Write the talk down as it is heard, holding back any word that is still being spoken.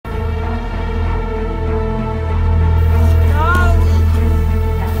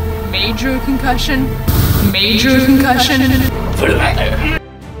major concussion. Major concussion. Put it right there.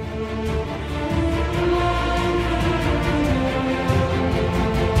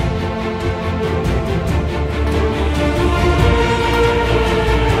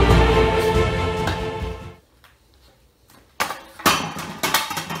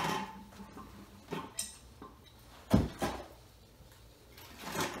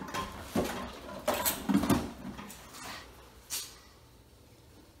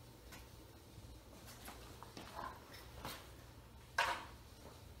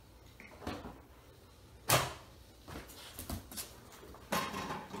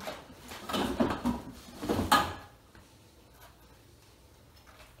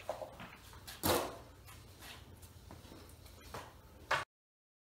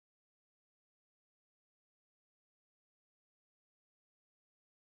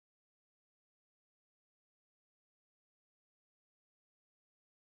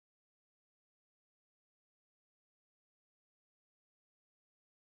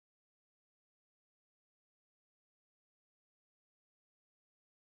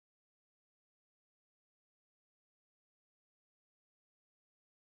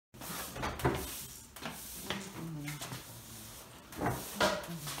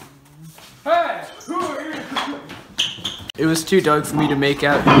 Hey, who are you? It was too dark for me to make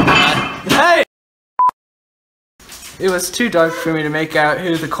out. Hey! It was too dark for me to make out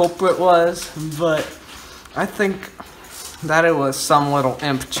who the culprit was, but I think that it was some little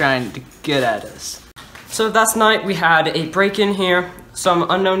imp trying to get at us. So last night we had a break-in here. Some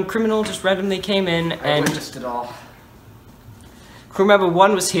unknown criminal just randomly came in I and witnessed it all. crew member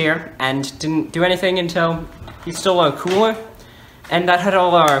 1 was here and didn't do anything until he stole our cooler. And that had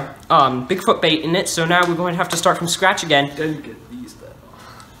all our Bigfoot bait in it, so now we're going to have to start from scratch again. Didn't get these though.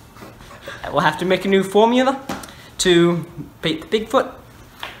 We'll have to make a new formula to bait the Bigfoot.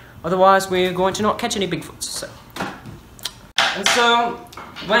 Otherwise, we're going to not catch any Bigfoots. So. And so,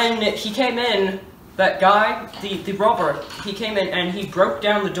 when he came in, that guy, the robber, he came in and he broke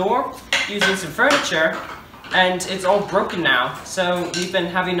down the door using some furniture, and it's all broken now. So we've been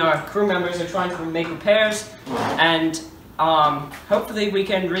having our crew members are trying to make repairs, and hopefully we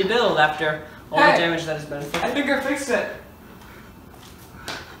can rebuild after all the damage that has been inflicted. I think I fixed it.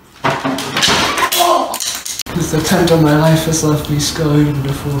 This attempt on my life has left me scarred and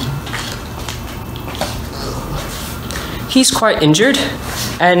deformed. He's quite injured,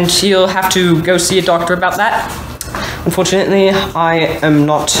 and he'll have to go see a doctor about that. Unfortunately, I am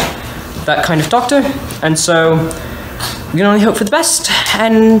not that kind of doctor, and so we can only hope for the best,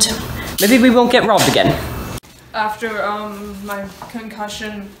 and maybe we won't get robbed again. After my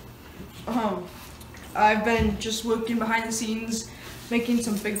concussion, I've been just working behind the scenes, making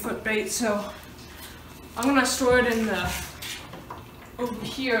some Bigfoot bait. So I'm gonna store it in the over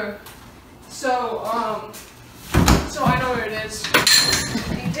here. So I know where it is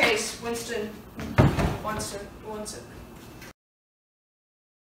in case Winston wants it.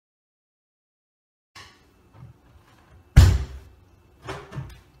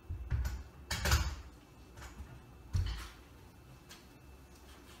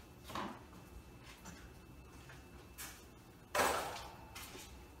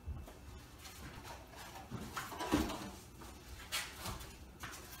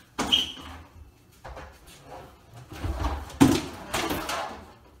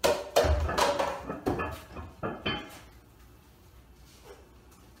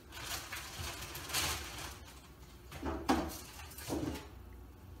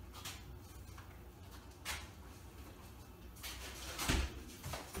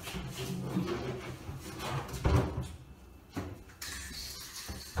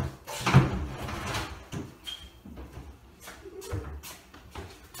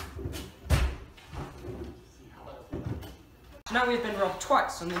 Now we've been robbed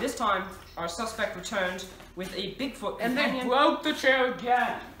twice, only this time our suspect returned with a Bigfoot companion. And they broke the chair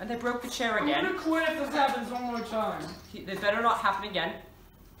again. And they broke the chair again. I'm gonna quit if this happens one more time. They better not happen again.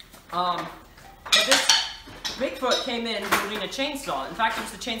 But this Bigfoot came in holding a chainsaw. In fact, it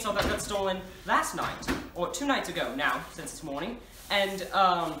was the chainsaw that got stolen last night, or 2 nights ago now, since this morning. And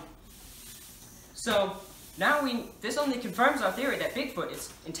so now this only confirms our theory that Bigfoot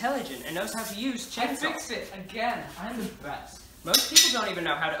is intelligent and knows how to use chainsaws. I fixed it again. I'm the best. Most people don't even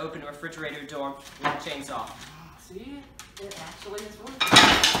know how to open a refrigerator door with a chainsaw. See? It actually is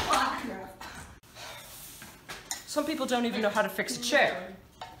working. Some people don't even know how to fix a chair.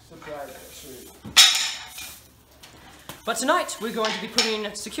 But tonight, we're going to be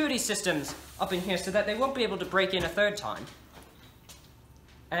putting security systems up in here so that they won't be able to break in a 3rd time.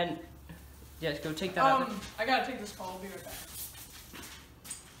 And, yeah, go take that out. I gotta take this call. I'll be right back.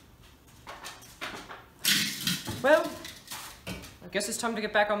 Well, I guess it's time to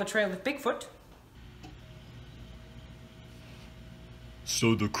get back on the trail with Bigfoot.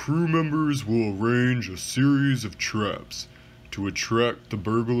 So the crew members will arrange a series of traps to attract the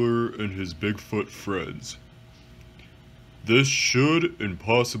burglar and his Bigfoot friends. This should and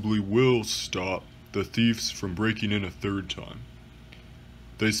possibly will stop the thieves from breaking in a third time.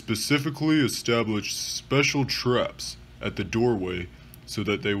 They specifically established special traps at the doorway so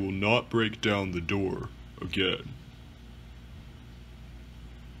that they will not break down the door again.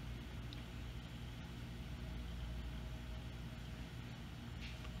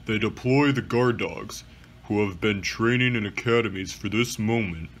 They deploy the guard dogs, who have been training in academies for this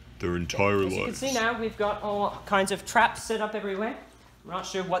moment their entire lives. As you can see now, we've got all kinds of traps set up everywhere. We're not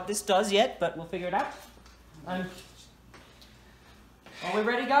sure what this does yet, but we'll figure it out. Are we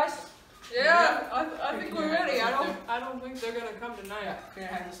ready, guys? Yeah, I think we're ready. I don't think they're gonna come tonight. Yeah, can I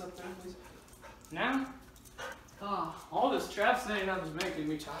have this up there, please? Now? Oh, all this trap setting up is making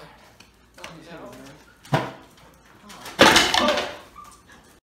me tired.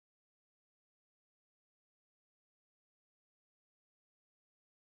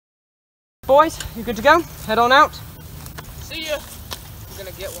 Boys, you good to go? Head on out. See ya. I'm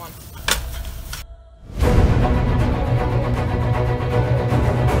gonna get one.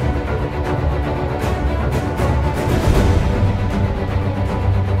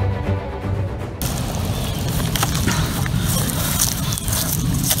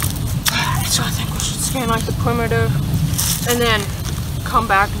 So I think we should scan like the perimeter and then come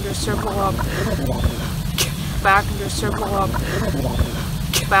back and just circle up. Back and just circle up.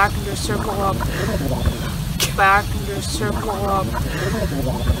 Back and just circle up. Back and just circle up.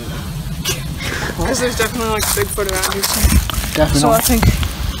 Because there's definitely like Bigfoot around here somewhere. Definitely. So I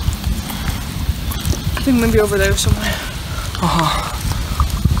think maybe over there somewhere.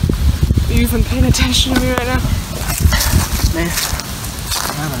 Are you even paying attention to me right now? Man,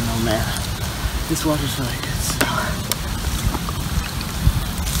 I don't know, man. This water's really good.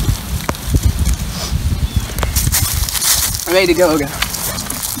 I'm ready to go again.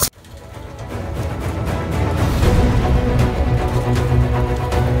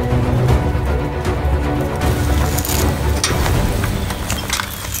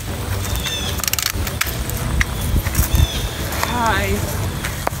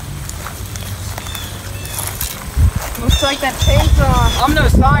 Looks like that chainsaw. I'm no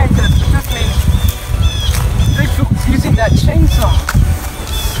scientist, but this means Bigfoot was using that chainsaw.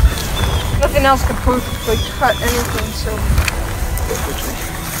 Nothing else could prove they cut anything, so.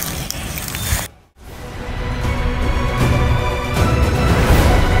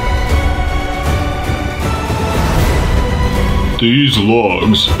 These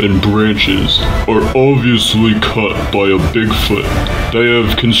logs and branches are obviously cut by a Bigfoot. They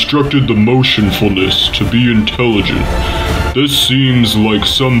have constructed the motionfulness to be intelligent. This seems like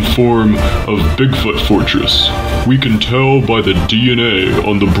some form of Bigfoot fortress. We can tell by the DNA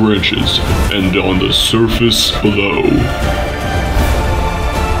on the branches and on the surface below.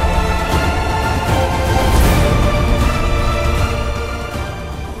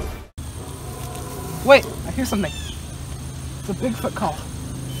 Wait, I hear something. It's a Bigfoot call.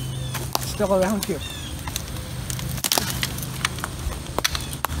 It's still around here.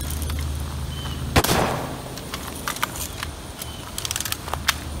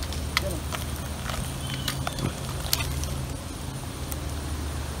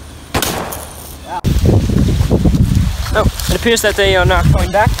 Oh, it appears that they are not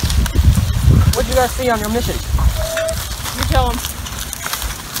going back. What did you guys see on your mission? You tell them.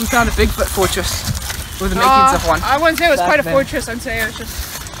 We found a Bigfoot fortress. With the makings of one. I wouldn't say it was Back quite a then. fortress. I'd say it was just.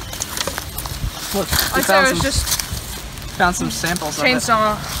 Look, I'd say it was just found some samples of it.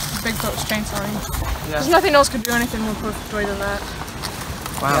 chainsaw. Bigfoot was chainsawing. Yeah. Because nothing else could do anything more perfectly than that.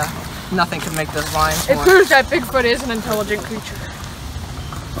 Wow. Yeah. Nothing can make those lines It more. proves that Bigfoot is an intelligent creature.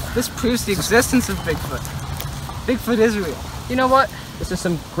 This proves the existence of Bigfoot. Bigfoot is real. You know what? This is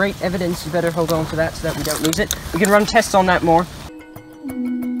some great evidence. You better hold on to that so that we don't lose it. We can run tests on that more.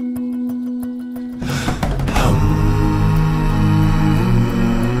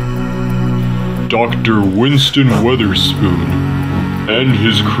 Dr. Winston Weatherspoon and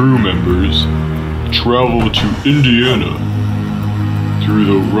his crew members travel to Indiana through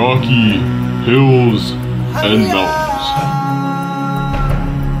the rocky hills and mountains.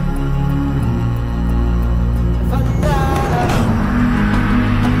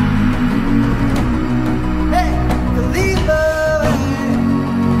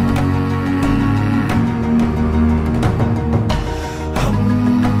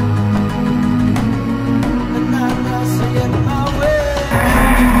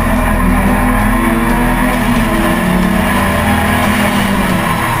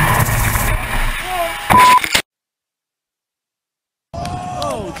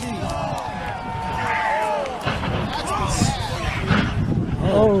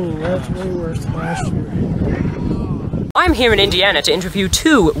 Oh, that's way worse than last year. I'm here in Indiana to interview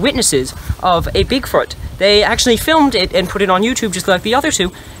two witnesses of a Bigfoot. They actually filmed it and put it on YouTube just like the other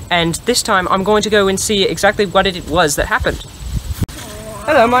two, and this time I'm going to go and see exactly what it was that happened.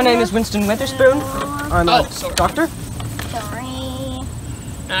 Hello, my name is Winston Weatherspoon. I'm a doctor. Sorry.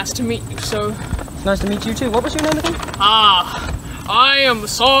 Nice to meet you, sir. It's nice to meet you too. What was your name again? I am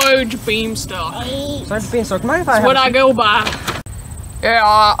Sarge Beanstalk. Sarge Beanstalk. Mind if I That's have what a I seat? go by.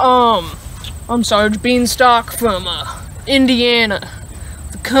 Yeah, I'm Sarge Beanstalk from, Indiana,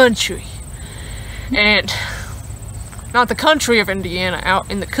 the country. And, not the country of Indiana,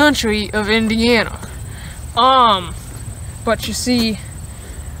 out in the country of Indiana. But you see,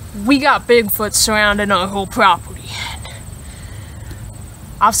 we got Bigfoot surrounding our whole property.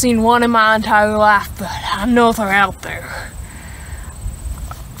 I've seen one in my entire life, but I know they're out there.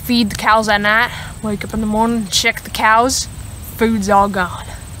 Feed the cows at night, wake up in the morning, check the cows, food's all gone.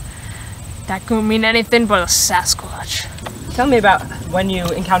 That couldn't mean anything but a Sasquatch. Tell me about when you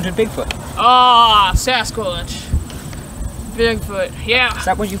encountered Bigfoot. Sasquatch. Bigfoot, yeah. Is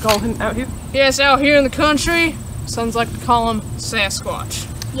that what you call him out here? Yes, out here in the country, sons like to call him Sasquatch.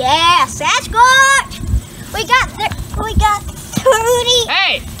 Yeah, Sasquatch! We got 30.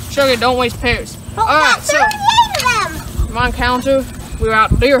 Hey, sugar, don't waste pears. But we got 38 of them! My encounter, we were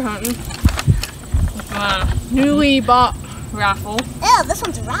out deer hunting with my newly bought rifle Ew, this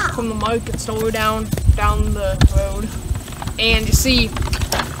one's raw. from the market store down the road. And you see,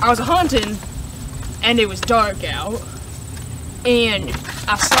 I was hunting and it was dark out. And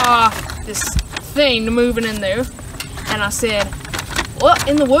I saw this thing moving in there. And I said, what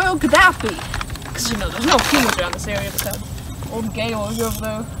in the world could that be? Because, you know, there's no humans around this area besides old Gaylord over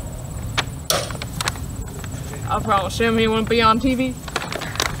there. I promise him he wouldn't be on TV.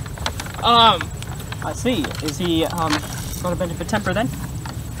 I see. Is he got a bit of a temper then?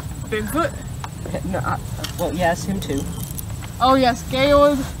 Bigfoot? No, well, yes, him too. Oh yes,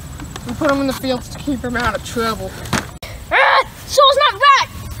 Gaylord. We put him in the fields to keep him out of trouble. Soul's not right!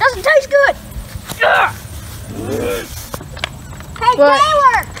 Doesn't taste good! Hey,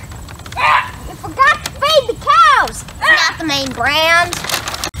 Gaylord! You forgot to feed the cows! Not the main brand.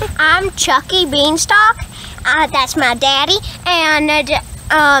 I'm Chucky Beanstalk. That's my daddy. And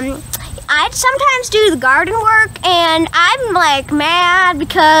I sometimes do the garden work, and I'm like mad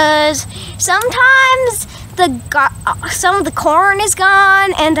because sometimes some of the corn is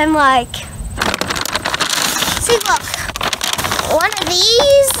gone, and I'm like, see, look, one of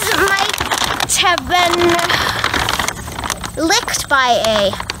these might have been licked by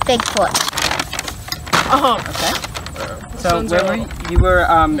a Bigfoot. Okay. So where were you? You were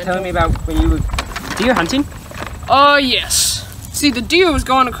telling me about when you were deer hunting? Oh yes. See, the deer was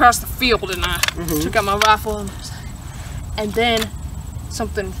going across the field, and I took out my rifle, and then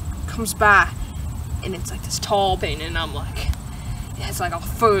something comes by, and it's like this tall thing, and I'm like, it's like all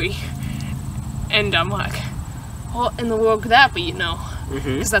furry, and I'm like, what in the world could that be, you know?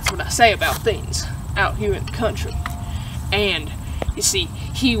 Because that's what I say about things out here in the country. And you see,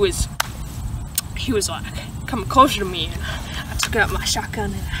 he was like coming closer to me, and I took out my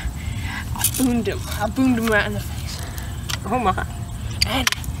shotgun and I boomed him. I boomed him right in the face. Oh my. And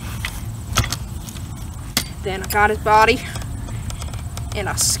then I got his body and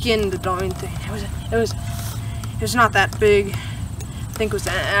I skinned the darn thing. It was not that big. I think it was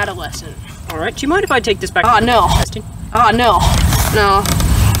an adolescent. Alright, do you mind if I take this back? No. No.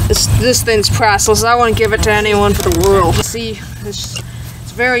 This thing's priceless. I wouldn't give it to anyone for the world. You see, it's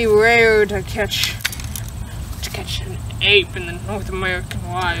very rare to catch an ape in the North American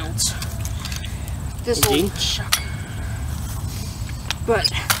wilds. This old shotgun.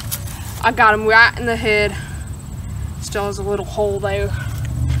 But I got him right in the head. Still has a little hole there.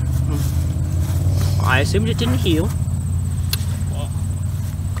 I assumed it didn't heal. Well,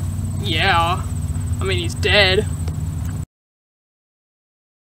 yeah. I mean, he's dead.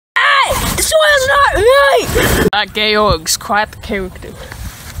 Hey! The soil's not right! That Georg's quite the character.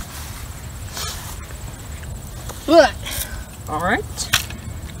 But, Alright.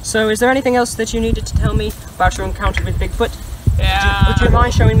 So is there anything else that you needed to tell me about your encounter with Bigfoot? yeah. Would you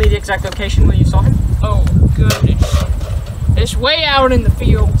mind showing me the exact location where you saw him? Oh, goodness. It's way out in the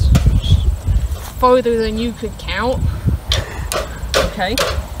fields. Further than you could count. Okay.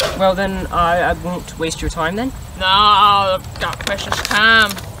 Well then, I won't waste your time then. Nah, I've got precious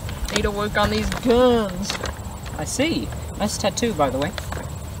time. Need to work on these guns. I see. Nice tattoo, by the way.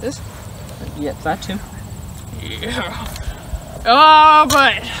 This? Yep, that too. Yeah. Oh,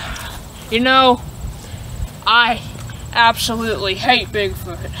 but, you know, I absolutely hate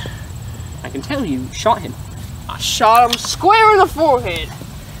Bigfoot. I can tell you shot him. I shot him square in the forehead.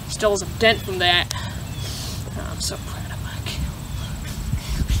 Still has a dent from that. I'm so proud of my kill.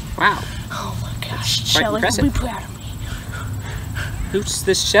 Wow. Oh my gosh, Quite Shelly will impressive. be proud of me. Who's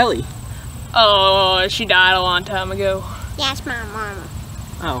this Shelly? Oh, she died a long time ago. That's my mama.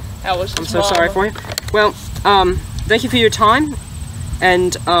 Oh, That was I'm his so sorry mama. for you. Well, thank you for your time,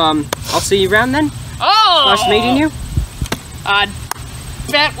 and I'll see you around then. Oh! Nice meeting you. I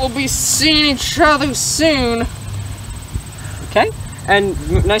bet we'll be seeing each other soon. Okay,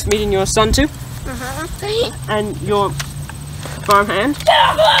 and nice meeting your son too. And your farmhand.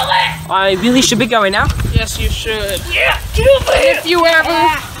 I really should be going now. Yes, you should. Yeah, if you ever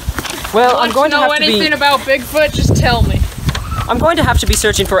Well, want I'm going to to know have to anything be. about Bigfoot, just tell me. I'm going to have to be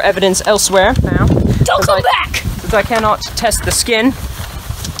searching for evidence elsewhere now. Don't come back! Since I cannot test the skin.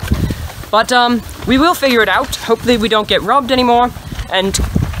 But we will figure it out. Hopefully we don't get robbed anymore. And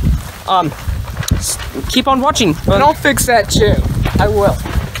keep on watching. And I'll fix that too. I will.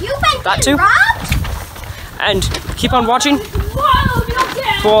 You've been That getting too? robbed? And keep on watching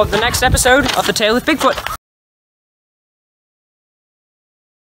for the next episode of The Tale of Bigfoot.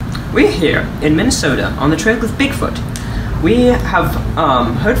 We're here in Minnesota on the trail of Bigfoot. We have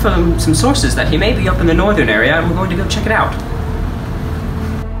heard from some sources that he may be up in the northern area, and we're going to go check it out.